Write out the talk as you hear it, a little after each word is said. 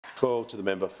Call to the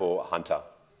member for Hunter.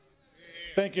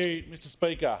 Thank you, Mr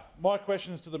Speaker. My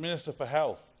question is to the Minister for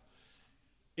Health.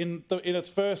 In its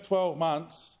first 12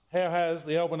 months, how has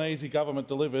the Albanese government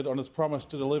delivered on its promise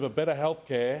to deliver better health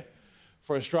care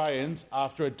for Australians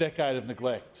after a decade of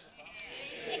neglect?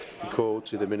 Call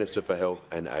to the Minister for Health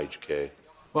and Aged Care.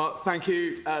 Well, thank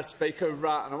you, Speaker, and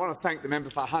I want to thank the member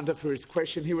for Hunter for his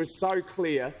question. He was so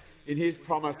clear in his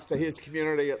promise to his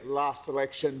community at the last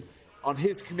election on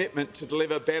his commitment to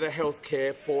deliver better health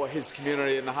care for his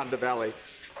community in the Hunter Valley.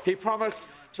 He promised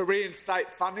to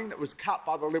reinstate funding that was cut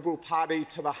by the Liberal Party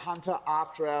to the Hunter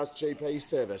after-hours GP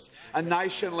service, a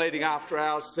nation-leading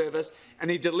after-hours service, and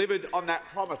he delivered on that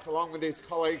promise along with his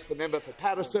colleagues, the member for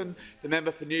Patterson, the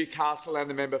member for Newcastle and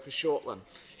the member for Shortland.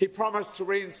 He promised to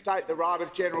reinstate the right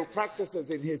of general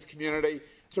practices in his community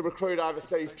to recruit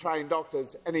overseas trained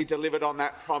doctors, and he delivered on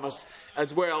that promise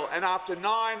as well. And after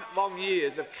 9 long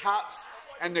years of cuts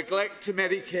and neglect to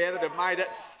Medicare that have made it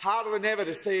harder than ever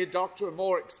to see a doctor and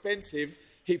more expensive,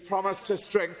 he promised to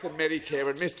strengthen Medicare.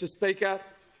 And, Mr Speaker,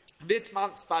 this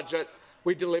month's budget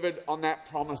we delivered on that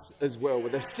promise as well,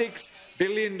 with a $6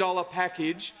 billion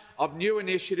package of new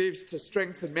initiatives to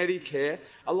strengthen Medicare,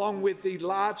 along with the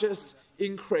largest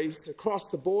increase across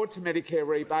the board to Medicare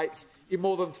rebates in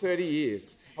more than 30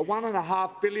 years, a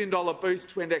 $1.5 billion boost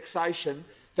to indexation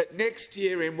that next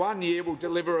year, in 1 year, will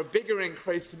deliver a bigger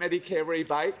increase to Medicare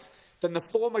rebates than the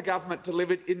former government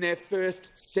delivered in their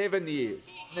first 7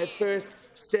 years,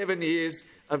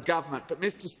 of government. But,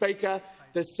 Mr Speaker,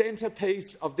 the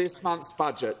centrepiece of this month's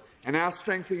budget and our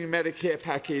strengthening Medicare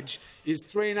package is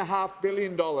 $3.5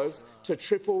 billion to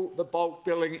triple the bulk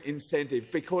billing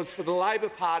incentive, because for the Labor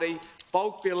Party,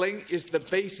 bulk billing is the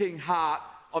beating heart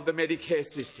of the Medicare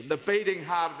system, the beating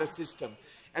heart of the system.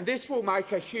 And this will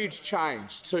make a huge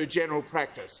change to general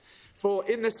practice. For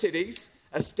in the cities,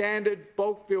 a standard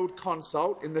bulk billed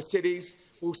consult in the cities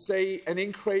will see an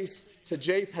increase to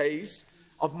GPs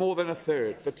of more than a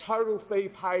third. The total fee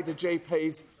paid to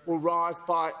GPs will rise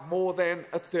by more than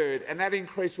a third, and that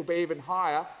increase will be even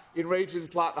higher in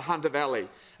regions like the Hunter Valley.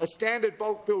 A standard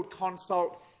bulk billed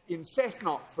consult in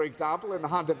Cessnock, for example, in the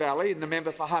Hunter Valley, in the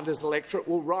member for Hunter's electorate,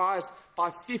 will rise by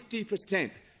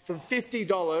 50%, from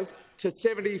 $50 to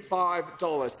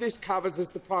 $75. This covers, as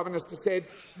the Prime Minister said,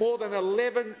 more than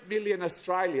 11 million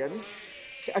Australians,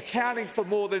 accounting for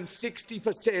more than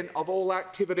 60% of all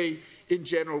activity in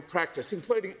general practice,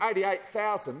 including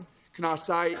 88,000, can I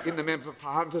say, in the member for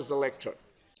Hunter's electorate.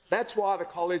 That's why the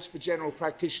College for General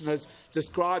Practitioners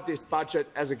described this budget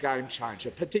as a game changer,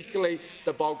 particularly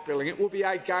the bulk billing. It will be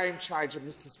a game changer,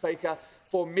 Mr Speaker,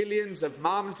 for millions of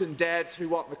mums and dads who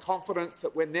want the confidence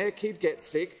that when their kid gets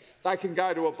sick, they can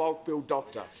go to a bulk bill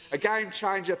doctor. A game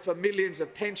changer for millions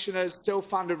of pensioners,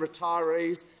 self-funded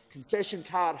retirees, concession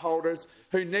card holders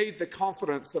who need the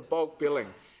confidence of bulk billing.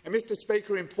 And, Mr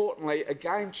Speaker, importantly, a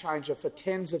game changer for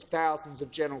tens of thousands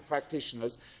of general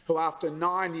practitioners who, after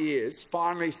 9 years,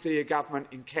 finally see a government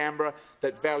in Canberra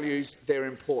that values their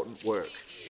important work.